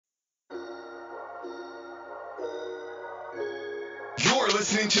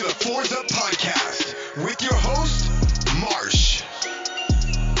listening to the Forza Podcast with your host, Marsh.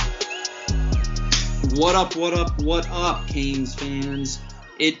 What up, Canes fans?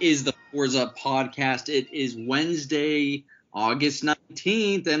 It is the Forza Podcast. It is Wednesday, August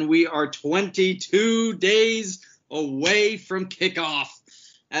 19th, and we are 22 days away from kickoff.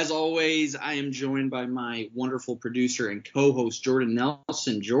 As always, I am joined by my wonderful producer and co-host, Jordan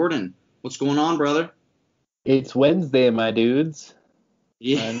Nelson. Jordan, what's going on, brother? It's Wednesday, my dudes.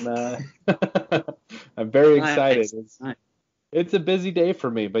 Yeah. I'm very excited. Nice. It's a busy day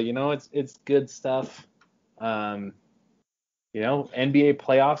for me, but it's good stuff. NBA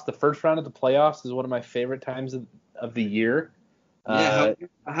playoffs. The first round of the playoffs is one of my favorite times of the year. Yeah.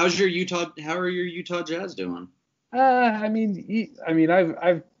 How are your Utah Jazz doing? I've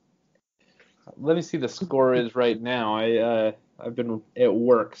let me see the score is right now. I've been at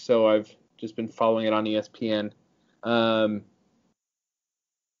work, so I've just been following it on ESPN.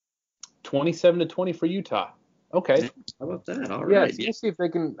 27-20 for Utah. Okay. How about that? All yeah, right. So we'll see if they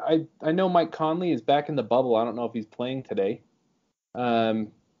can. I know Mike Conley is back in the bubble. I don't know if he's playing today. It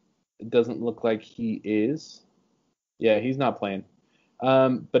doesn't look like he is. Yeah, he's not playing.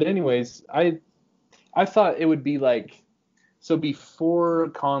 But anyways, I thought it would be like, so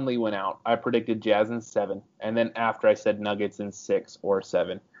before Conley went out, I predicted Jazz in 7, and then after I said Nuggets in 6 or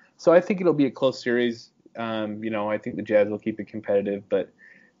 7. So I think it'll be a close series. I think the Jazz will keep it competitive, but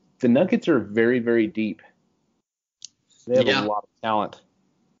the Nuggets are very, very deep. They have a lot of talent.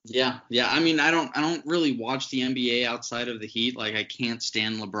 Yeah. I mean, I don't really watch the NBA outside of the Heat. Like, I can't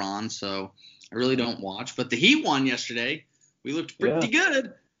stand LeBron, so I really don't watch. But the Heat won yesterday. We looked pretty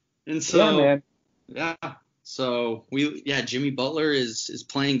good. And so, yeah, man. Yeah. So Jimmy Butler is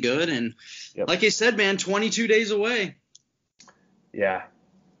playing good, and like I said, man, 22 days away. Yeah,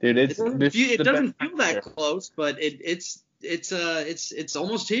 dude, it doesn't feel that close, but it's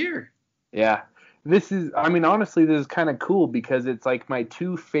almost here. Yeah, honestly, this is kind of cool because it's like my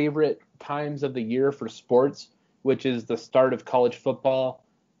two favorite times of the year for sports, which is the start of college football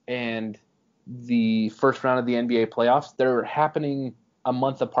and the first round of the NBA playoffs. They're happening a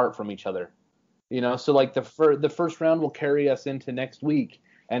month apart from each other. So like the first round will carry us into next week,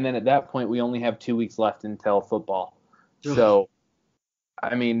 and then at that point we only have 2 weeks left until football. So,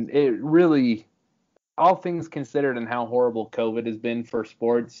 I mean, it really, all things considered and how horrible COVID has been for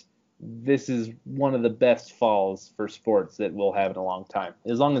sports, this is one of the best falls for sports that we'll have in a long time,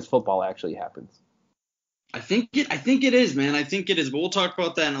 as long as football actually happens. I think it is, man. I think it is. But we'll talk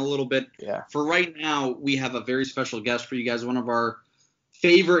about that in a little bit. Yeah. For right now, we have a very special guest for you guys. One of our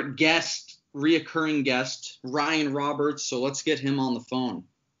favorite reoccurring guest, Ryan Roberts. So let's get him on the phone.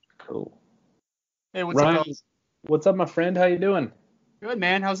 Cool. Hey, what's Ryan, up? What's up, my friend? How you doing? Good,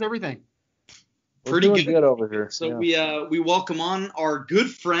 man. How's everything? Pretty good over here. So we welcome on our good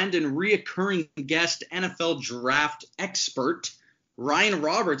friend and reoccurring guest, NFL draft expert, Ryan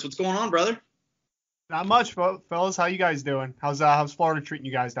Roberts. What's going on, brother? Not much, fellas. How you guys doing? How's Florida treating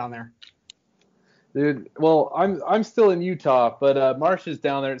you guys down there? Dude, well, I'm still in Utah, but Marsh is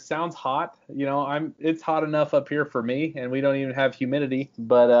down there. It sounds hot. It's hot enough up here for me, and we don't even have humidity.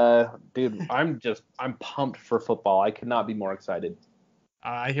 But dude, I'm pumped for football. I could not be more excited.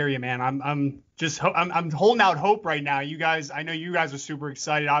 I hear you, man. I'm holding out hope right now. You guys, I know you guys are super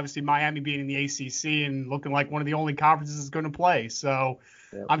excited. Obviously, Miami being in the ACC and looking like one of the only conferences that's going to play. So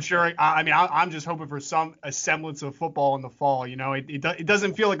I'm sure. I'm just hoping for a semblance of football in the fall. It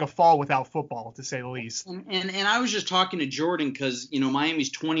doesn't feel like a fall without football, to say the least. And I was just talking to Jordan because Miami's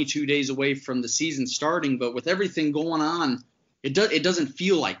 22 days away from the season starting, but with everything going on, it doesn't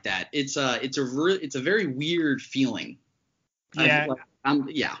feel like that. It's a very weird feeling. Yeah.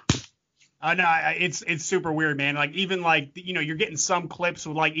 Yeah. No, it's super weird, man. Like, even like, you're getting some clips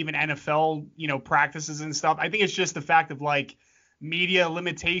with like even NFL, practices and stuff. I think it's just the fact of like media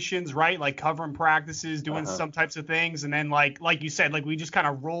limitations, right? Like covering practices, doing some types of things. And then like you said, like we just kind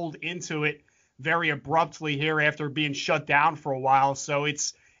of rolled into it very abruptly here after being shut down for a while. So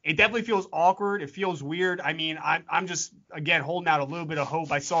it definitely feels awkward. It feels weird. I mean, I'm just, again, holding out a little bit of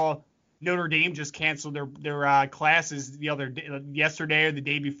hope. I saw Notre Dame just canceled their classes yesterday or the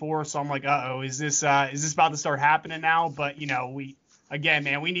day before, so I'm like, is this about to start happening now? But we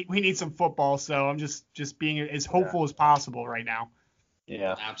need some football, so I'm just being as hopeful as possible right now.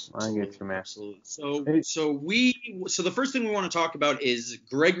 Yeah, absolutely. I get you, man. Absolutely. So the first thing we want to talk about is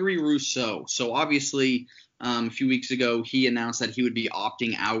Gregory Rousseau. So obviously, a few weeks ago, he announced that he would be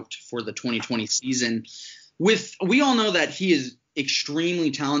opting out for the 2020 season. We all know that he is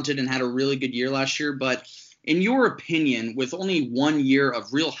extremely talented and had a really good year last year, but in your opinion, with only 1 year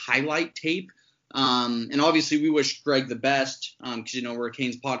of real highlight tape, And obviously we wish Greg the best because, we're a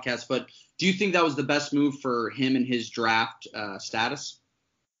Canes podcast. But do you think that was the best move for him and his draft status?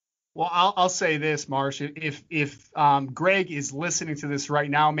 Well, I'll say this, Marsh. If Greg is listening to this right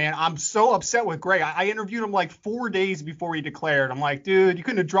now, man, I'm so upset with Greg. I interviewed him like 4 days before he declared. I'm like, dude, you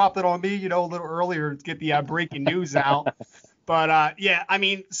couldn't have dropped it on me, a little earlier to get the breaking news out. But yeah, I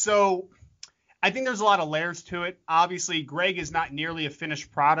mean, so I think there's a lot of layers to it. Obviously, Greg is not nearly a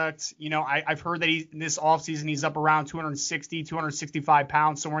finished product. I've heard that in this offseason he's up around 260, 265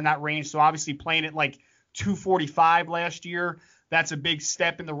 pounds, somewhere in that range. So obviously playing at like 245 last year. That's a big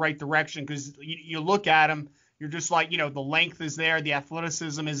step in the right direction because you look at him, you're just like, the length is there, the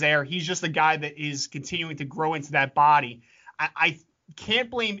athleticism is there. He's just a guy that is continuing to grow into that body. I can't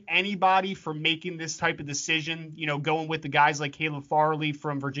blame anybody for making this type of decision, going with the guys like Caleb Farley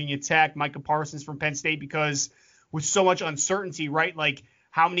from Virginia Tech, Micah Parsons from Penn State, because with so much uncertainty, right? Like,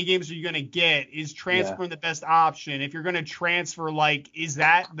 how many games are you going to get? Is transferring the best option? If you're going to transfer, like, is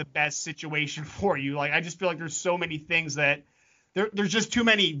that the best situation for you? Like, I just feel like there's so many things that there's just too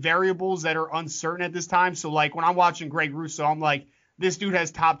many variables that are uncertain at this time. So, like, when I'm watching Greg Rousseau, I'm like, this dude has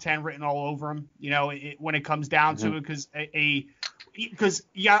top 10 written all over him, when it comes down to it, because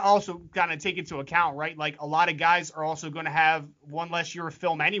you got also kind of take into account, right? Like, a lot of guys are also going to have one less year of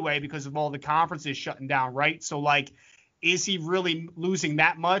film anyway because of all the conferences shutting down, right? So, like, is he really losing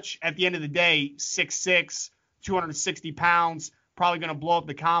that much? At the end of the day, 6'6", 260 pounds, probably going to blow up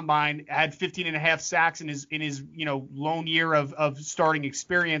the combine, had 15 and a half sacks in his lone year of starting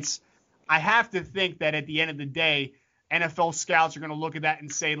experience. I have to think that at the end of the day, NFL scouts are going to look at that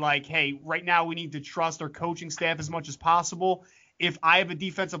and say, like, hey, right now we need to trust our coaching staff as much as possible. If I have a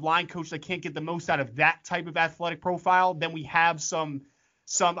defensive line coach that can't get the most out of that type of athletic profile, then we have some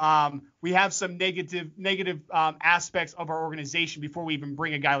negative aspects of our organization before we even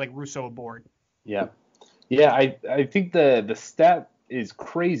bring a guy like Rousseau aboard. Yeah. Yeah, I think the stat is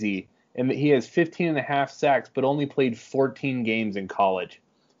crazy in that he has 15 and a half sacks, but only played 14 games in college.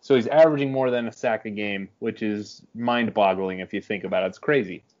 So he's averaging more than a sack a game, which is mind-boggling if you think about it. It's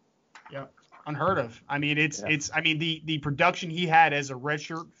crazy. Yeah, unheard of. I mean, the production he had as a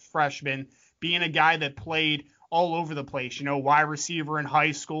redshirt freshman, being a guy that played all over the place, wide receiver in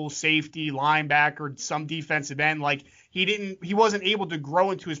high school, safety, linebacker, some defensive end. Like, he wasn't able to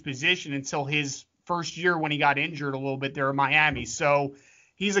grow into his position until his first year when he got injured a little bit there in Miami. So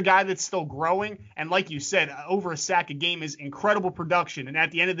he's a guy that's still growing. And like you said, over a sack a game is incredible production. And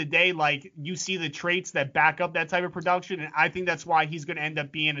at the end of the day, like, you see the traits that back up that type of production. And I think that's why he's going to end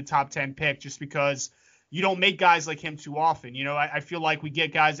up being a top 10 pick, just because you don't make guys like him too often. I feel like we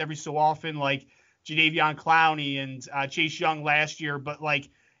get guys every so often like Jadeveon Clowney and Chase Young last year, but like,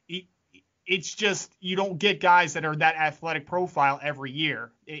 it's just, you don't get guys that are that athletic profile every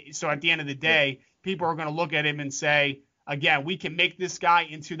year. So at the end of the day, people are going to look at him and say, again, we can make this guy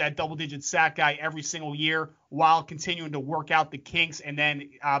into that double-digit sack guy every single year while continuing to work out the kinks and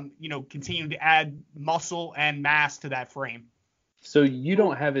then, continuing to add muscle and mass to that frame. So you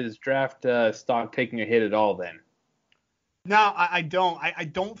don't have his draft stock taking a hit at all then? No, I don't. I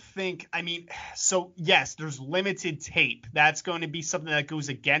don't think – I mean, so, yes, there's limited tape. That's going to be something that goes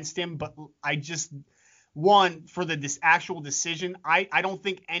against him. But I just – one, for this actual decision, I don't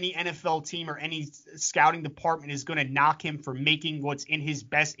think any NFL team or any scouting department is going to knock him for making what's in his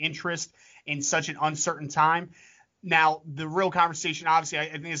best interest in such an uncertain time. Now, the real conversation, obviously, I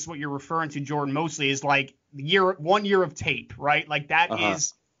think this is what you're referring to, Jordan, mostly, is like 1 year of tape, right? Like, that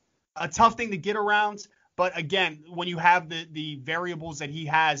is a tough thing to get around. But again, when you have the variables that he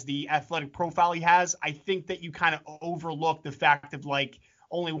has, the athletic profile he has, I think that you kind of overlook the fact of like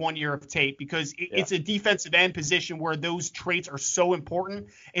only 1 year of tape, because it's a defensive end position where those traits are so important.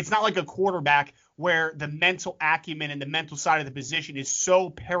 It's not like a quarterback where the mental acumen and the mental side of the position is so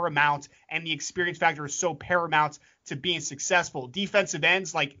paramount and the experience factor is so paramount to being successful. Defensive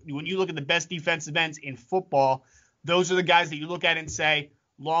ends, like when you look at the best defensive ends in football, those are the guys that you look at and say,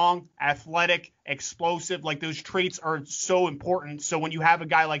 long, athletic, explosive, like those traits are so important. So when you have a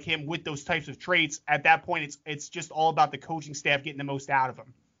guy like him with those types of traits, at that point, it's just all about the coaching staff getting the most out of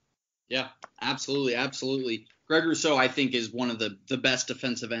him. Yeah, absolutely, absolutely. Greg Rousseau, I think, is one of the best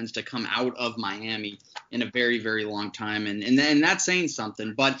defensive ends to come out of Miami in a very, very long time, and that's saying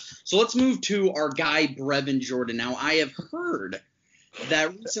something. But so let's move to our guy, Brevin Jordan. Now, I have heard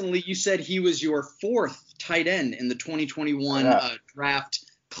that recently you said he was your fourth tight end in the 2021 draft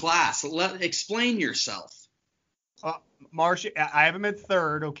class. Explain yourself. Marsh, I have him at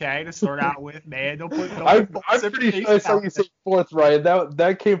third, okay, to start out with. Man, don't put I'm pretty sure I saw you say fourth, Ryan.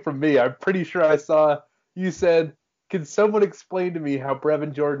 That came from me. I'm pretty sure I saw you said can someone explain to me how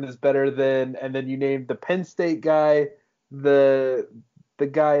Brevin Jordan is better than, and then you named the Penn State guy, the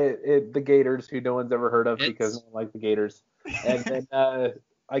guy at the Gators who no one's ever heard of because no one likes the Gators, and then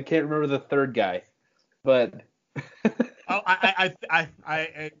I can't remember the third guy, but.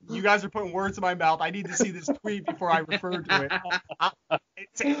 You guys are putting words in my mouth. I need to see this tweet before I refer to it.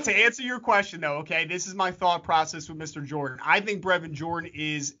 To answer your question, though, okay, this is my thought process with Mr. Jordan. I think Brevin Jordan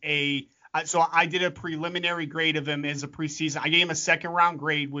is so I did a preliminary grade of him as a preseason. I gave him a second round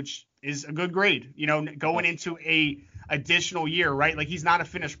grade, which is a good grade, going into a additional year, right? Like, he's not a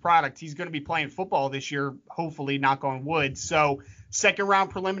finished product. He's going to be playing football this year, hopefully, knock on wood. So second round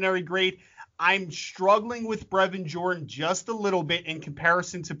preliminary grade. I'm struggling with Brevin Jordan just a little bit in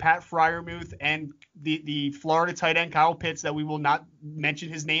comparison to Pat Freiermuth and the Florida tight end Kyle Pitts, that we will not mention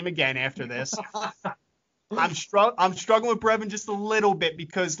his name again after this. I'm struggling with Brevin just a little bit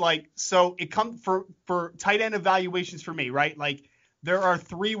because, so it comes for tight end evaluations for me, right? Like, there are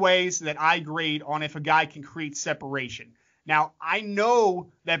three ways that I grade on if a guy can create separation. Now, I know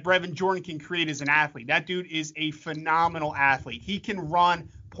that Brevin Jordan can create as an athlete. That dude is a phenomenal athlete. He can run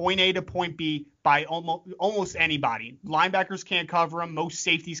point A to point B by almost anybody. Linebackers can't cover him. Most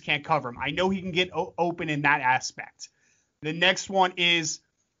safeties can't cover him. I know he can get open in that aspect. The next one is,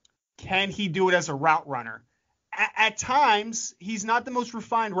 can he do it as a route runner? At times, he's not the most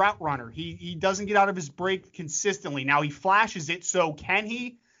refined route runner. He doesn't get out of his break consistently. Now, he flashes it, so can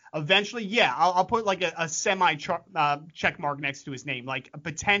he? Eventually, yeah, I'll put like a semi check mark next to his name. Like,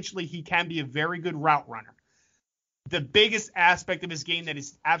 potentially, he can be a very good route runner. The biggest aspect of his game that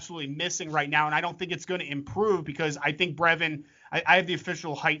is absolutely missing right now, and I don't think it's going to improve because I think Brevin, I have the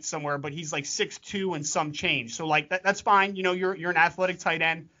official height somewhere, but he's like 6'2" and some change. So, like, that's fine. You're an athletic tight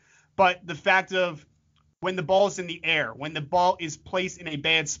end. But the fact of when the ball is in the air, when the ball is placed in a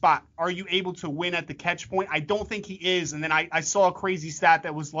bad spot, are you able to win at the catch point? I don't think he is. And then I saw a crazy stat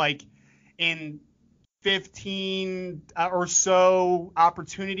that was like in 15 or so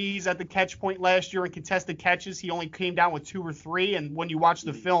opportunities at the catch point last year in contested catches, he only came down with 2 or 3. And when you watch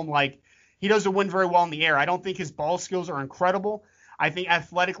the film, like, he doesn't win very well in the air. I don't think his ball skills are incredible. I think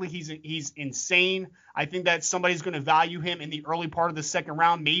athletically he's insane. I think that somebody's going to value him in the early part of the second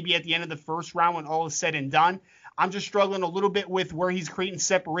round, maybe at the end of the first round when all is said and done. I'm just struggling a little bit with where he's creating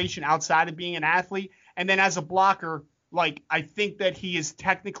separation outside of being an athlete. And then as a blocker, like, I think that he is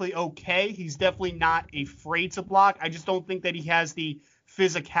technically okay. He's definitely not afraid to block. I just don't think that he has the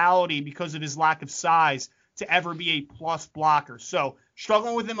physicality because of his lack of size to ever be a plus blocker. So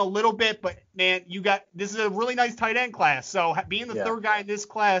struggling with him a little bit, but man, this is a really nice tight end class. So being the third guy in this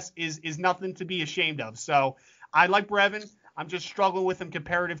class is nothing to be ashamed of. So I like Brevin. I'm just struggling with him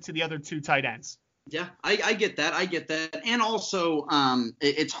comparative to the other 2 tight ends. Yeah, I get that. I get that. And also,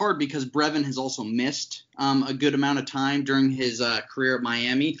 it's hard because Brevin has also missed a good amount of time during his career at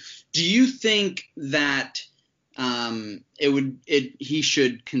Miami. Do you think that he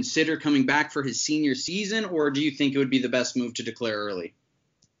should consider coming back for his senior season, or do you think it would be the best move to declare early?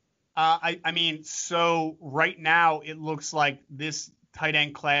 I mean, so right now it looks like this tight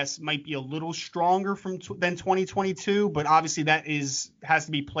end class might be a little stronger than 2022, but obviously that has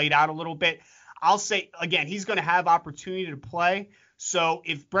to be played out a little bit. I'll say, again, he's going to have opportunity to play. So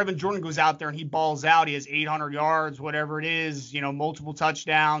if Brevin Jordan goes out there and he balls out, he has 800 yards, whatever it is, multiple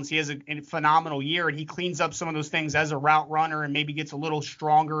touchdowns, he has a phenomenal year, and he cleans up some of those things as a route runner and maybe gets a little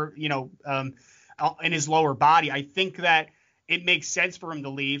stronger, in his lower body. I think that it makes sense for him to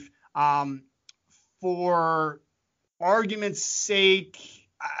leave. For argument's sake,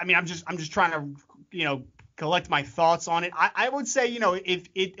 I mean, I'm just trying to, collect my thoughts on it. I would say, if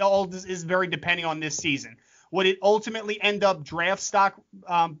it all is very depending on this season. Would it ultimately end up draft stock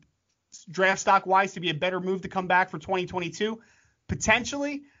wise to be a better move to come back for 2022?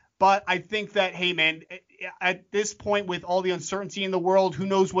 Potentially. But I think that, hey, man, at this point with all the uncertainty in the world, who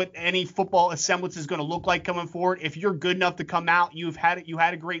knows what any football semblance is going to look like coming forward. If you're good enough to come out, you had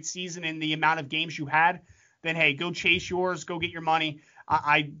a great season in the amount of games you had, then, hey, go chase yours, go get your money.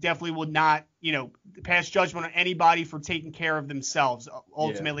 I definitely would not, pass judgment on anybody for taking care of themselves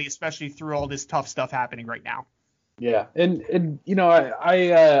ultimately, especially through all this tough stuff happening right now. Yeah. And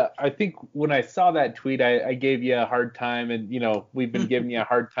I think when I saw that tweet, I gave you a hard time, and, we've been giving you a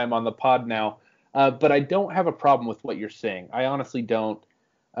hard time on the pod now. But I don't have a problem with what you're saying. I honestly don't.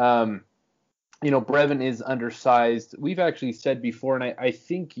 Brevin is undersized. We've actually said before, and I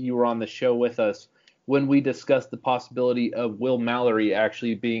think you were on the show with us when we discussed the possibility of Will Mallory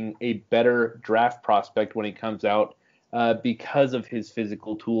actually being a better draft prospect when he comes out because of his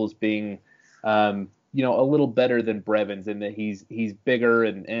physical tools being, a little better than Brevin's, in that he's bigger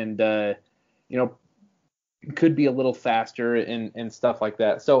and could be a little faster and stuff like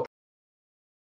that. So